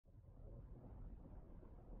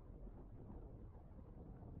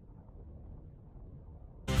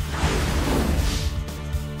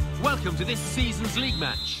welcome to this season's league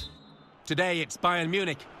match. Today it's Bayern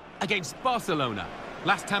Munich against Barcelona.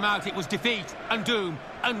 Last time out it was defeat and doom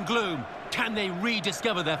and gloom. Can they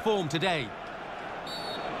rediscover their form today?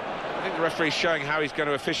 I think the referee's showing how he's going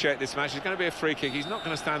to officiate this match. It's going to be a free kick. He's not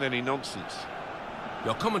going to stand any nonsense.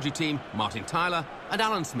 Your commentary team, Martin Tyler and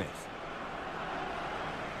Alan Smith.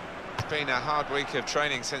 It's been a hard week of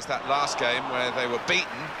training since that last game where they were beaten,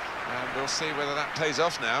 and we'll see whether that pays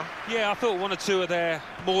off now. Yeah, I thought one or two of their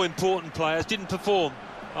more important players didn't perform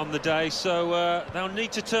on the day, so they'll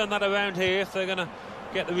need to turn that around here if they're going to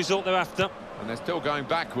get the result they're after. And they're still going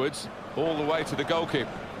backwards all the way to the goalkeeper.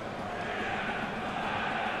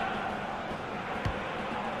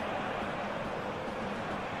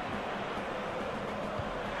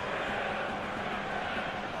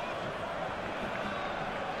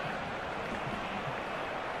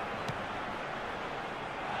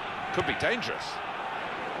 Could be dangerous.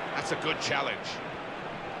 That's a good challenge.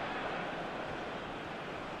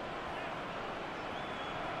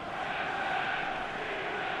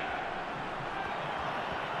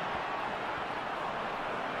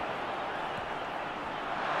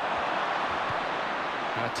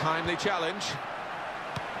 A timely challenge.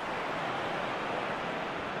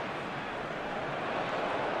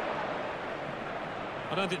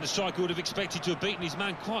 I don't think the striker would have expected to have beaten his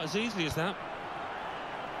man quite as easily as that.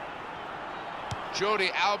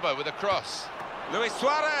 Jordi Alba with a cross. Luis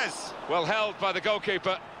Suarez! Well held by the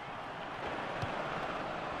goalkeeper.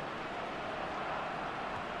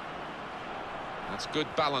 That's good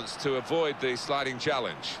balance to avoid the sliding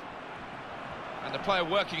challenge. And the player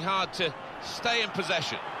working hard to stay in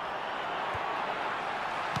possession.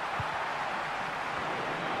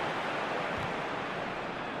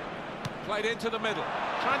 Played into the middle.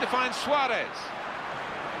 Trying to find Suarez.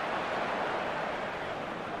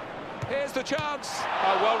 Here's the chance.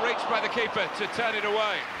 Oh, well reached by the keeper to turn it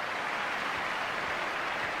away.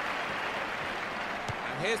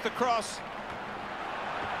 And here's the cross.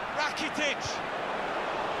 Rakitic.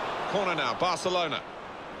 Corner now, Barcelona.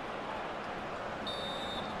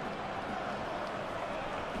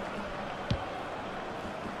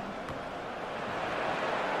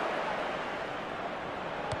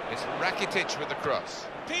 It's Rakitic with the cross.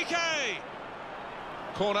 PK!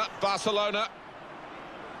 Corner, Barcelona.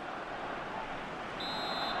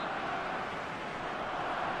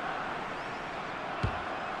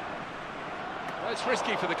 Well, it's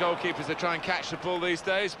risky for the goalkeepers to try and catch the ball these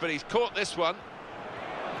days, but he's caught this one.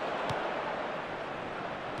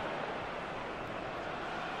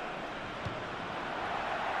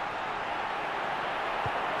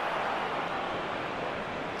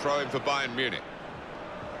 Throw in for Bayern Munich.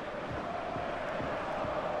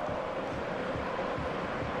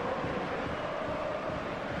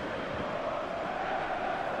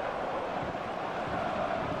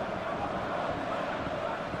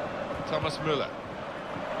 Thomas Müller.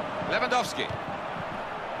 Lewandowski.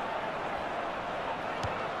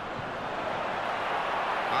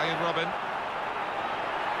 Arjen Robben.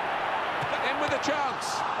 In with a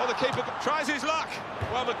chance. Oh, the keeper tries his luck.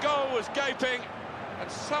 Well, the goal was gaping,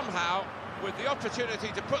 and somehow, with the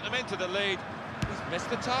opportunity to put them into the lead, he's missed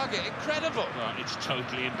the target. Incredible. Right, it's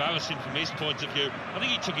totally embarrassing from his point of view. I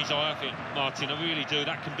think he took his eye off it, Martin. I really do.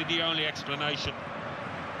 That can be the only explanation.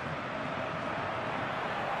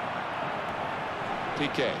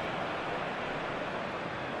 PK.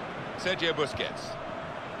 Sergio Busquets.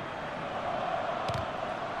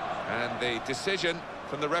 And the decision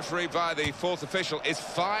from the referee via the fourth official is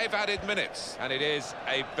 5 added minutes. And it is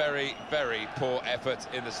a very, very poor effort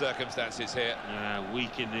in the circumstances here.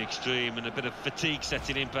 Weak in the extreme and a bit of fatigue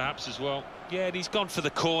setting in perhaps as well. Yeah, and he's gone for the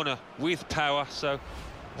corner with power, so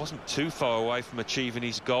wasn't too far away from achieving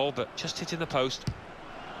his goal, but just hitting the post.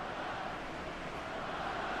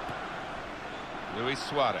 Luis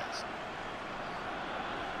Suarez.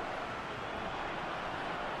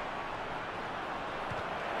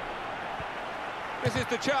 This is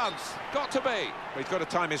the chance. Got to be. He's got to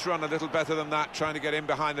time his run a little better than that, trying to get in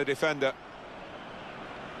behind the defender.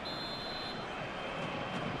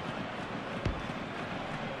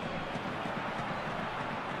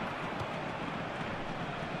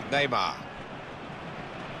 Neymar.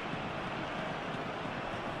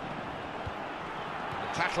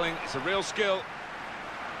 The tackling is a real skill.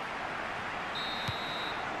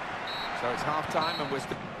 So it's half-time and we're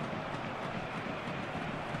still...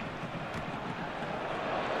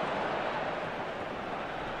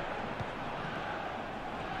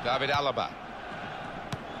 David Alaba.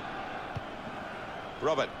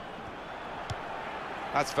 Robert.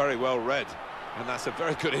 That's very well read, and that's a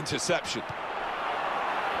very good interception.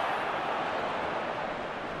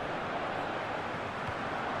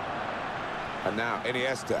 And now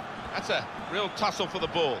Iniesta. That's a real tussle for the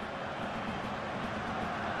ball.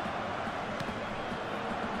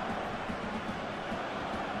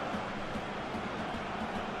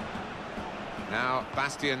 Now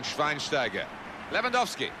Bastian Schweinsteiger.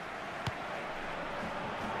 Lewandowski.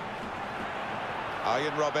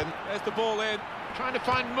 Arjen Robben. There's the ball in, trying to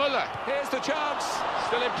find Müller. Here's the chance,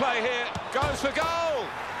 still in play here, goes for goal!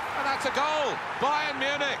 And that's a goal, Bayern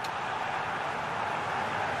Munich.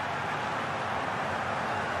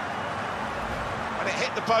 When it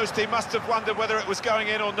hit the post, he must have wondered whether it was going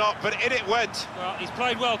in or not, but in it went. Well, he's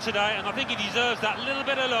played well today, and I think he deserves that little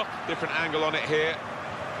bit of luck. Different angle on it here.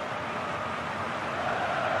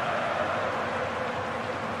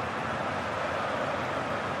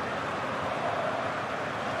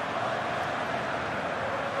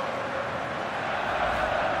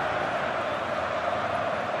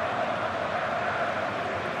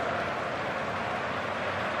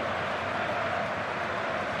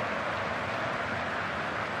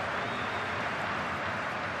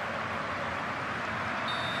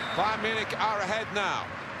 Bayern Munich are ahead now.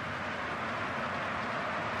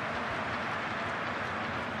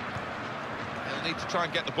 They'll need to try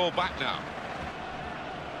and get the ball back now.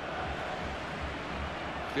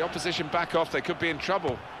 If the opposition back off, they could be in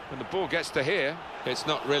trouble when the ball gets to here. It's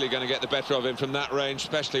not really going to get the better of him from that range,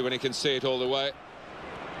 especially when he can see it all the way.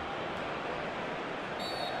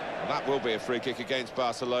 Well, that will be a free kick against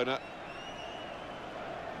Barcelona.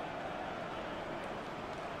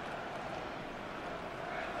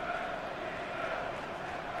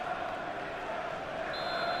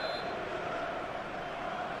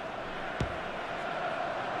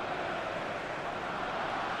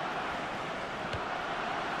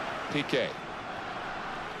 Piqué.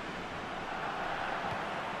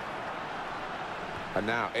 And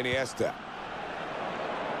now Iniesta.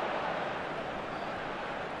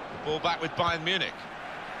 Ball back with Bayern Munich.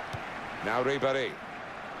 Now Ribéry.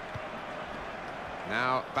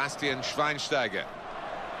 Now Bastian Schweinsteiger.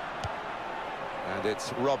 And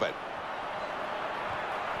it's Robben.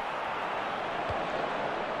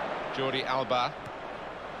 Jordi Alba.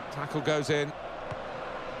 Tackle goes in.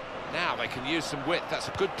 Now they can use some width, that's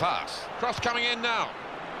a good pass. Cross coming in now.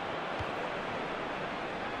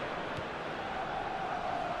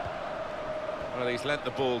 Well, he's lent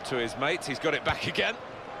the ball to his mates, he's got it back again.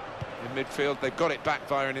 In midfield, they've got it back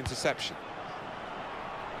via an interception.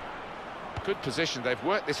 Good position, they've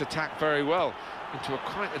worked this attack very well into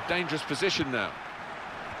quite a dangerous position now.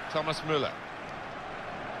 Thomas Müller.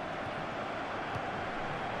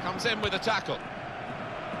 Comes in with a tackle.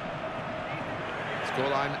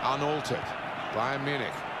 Scoreline unaltered. Bayern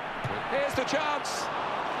Munich. Here's the chance.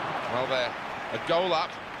 Well, they're a goal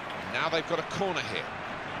up. Now they've got a corner here.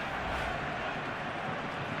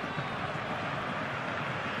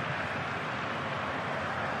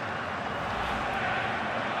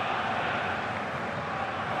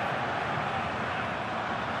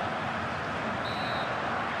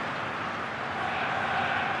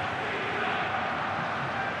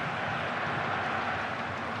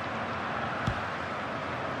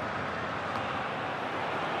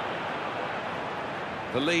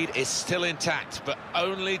 The lead is still intact, but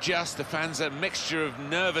only just. The fans, a mixture of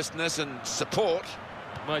nervousness and support.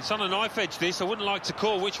 Well, it's on a knife edge, this. I wouldn't like to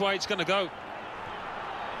call which way it's going to go.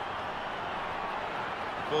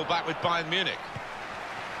 Ball back with Bayern Munich.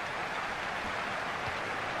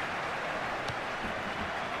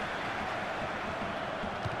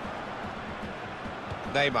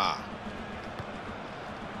 Neymar.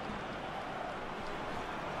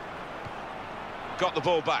 Got the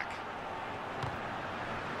ball back.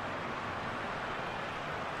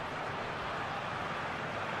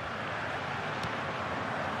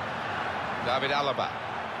 David Alaba.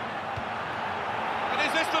 And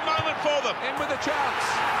is this the moment for them? In with a chance.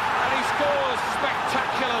 And he scores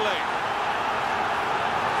spectacularly.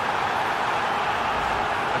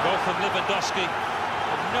 A goal from Lewandowski.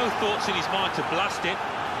 With no thoughts in his mind to blast it.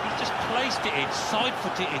 He's just placed it in,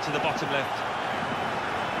 side-footed it into the bottom left.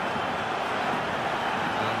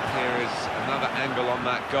 And here is another angle on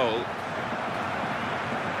that goal.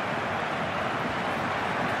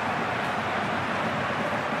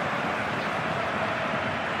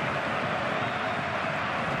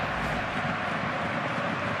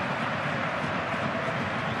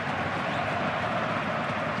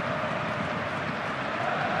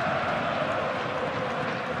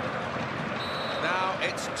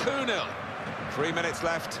 It's 2-0. 3 minutes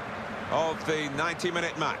left of the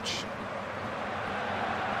 90-minute match.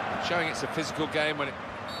 Showing it's a physical game when it...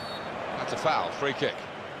 That's a foul, free kick.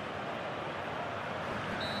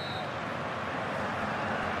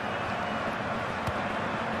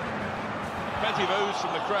 Plenty of ooze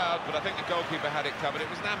from the crowd, but I think the goalkeeper had it covered. It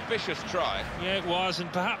was an ambitious try. Yeah, it was,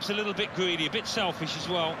 and perhaps a little bit greedy, a bit selfish as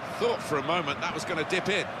well. Thought for a moment that was going to dip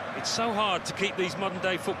in. It's so hard to keep these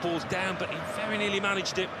modern-day footballs down, but he very nearly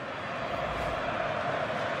managed it.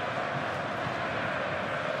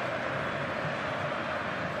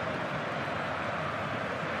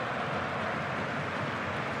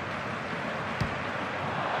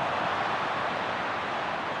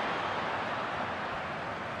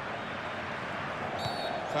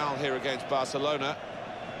 Foul here against Barcelona.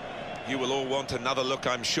 You will all want another look,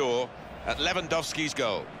 I'm sure, at Lewandowski's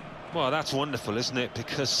goal. Well, that's wonderful, isn't it?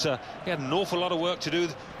 Because he had an awful lot of work to do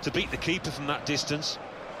to beat the keeper from that distance.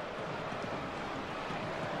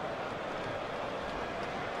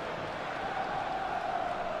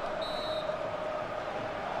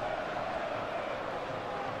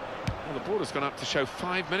 Well, the ball has gone up to show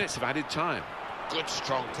 5 minutes of added time. Good,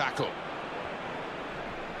 strong tackle.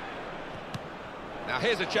 Now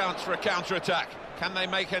here's a chance for a counter-attack. Can they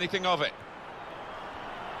make anything of it?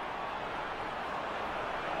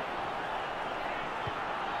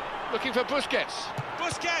 Looking for Busquets.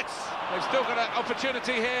 Busquets! They've still got an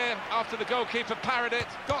opportunity here after the goalkeeper parried it.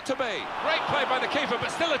 Got to be. Great play by the keeper, but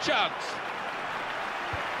still a chance.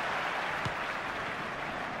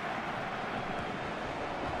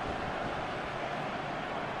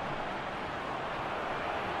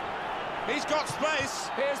 He's got space.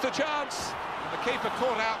 Here's the chance. And the keeper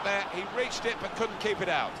caught out there. He reached it but couldn't keep it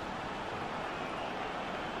out.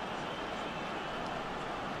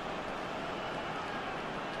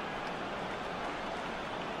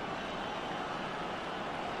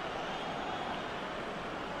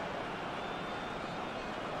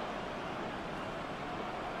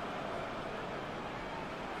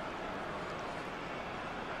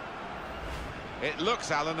 It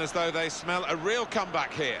looks, Alan, as though they smell a real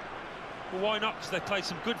comeback here. Well, why not? Because they played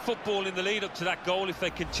some good football in the lead-up to that goal. If they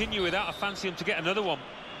continue with that, I fancy them to get another one.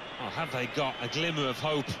 Oh, have they got a glimmer of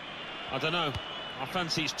hope? I don't know. I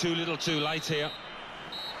fancy it's too little too late here.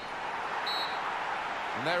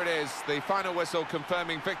 And there it is, the final whistle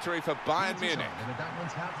confirming victory for Bayern Munich.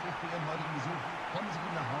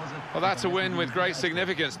 Well, that's a win with great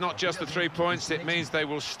significance, not just the 3 points. It means they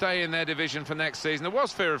will stay in their division for next season. There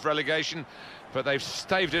was fear of relegation, but they've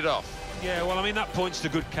staved it off. Yeah, well, I mean, that points to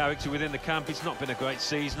good character within the camp. It's not been a great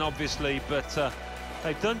season, obviously, but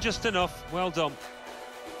they've done just enough. Well done.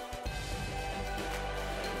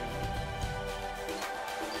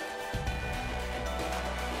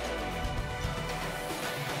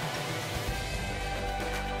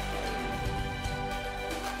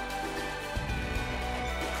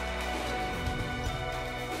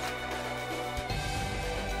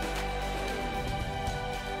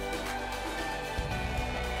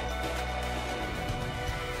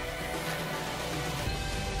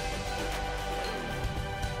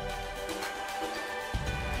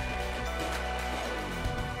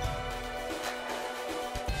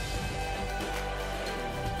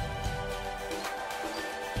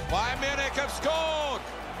 Bayern Munich have scored!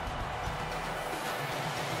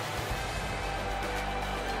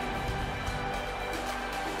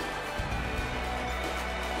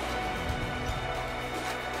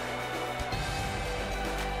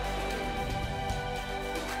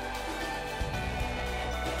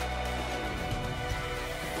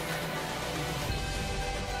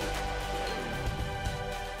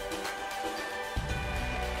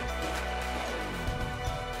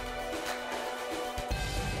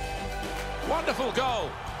 Wonderful goal.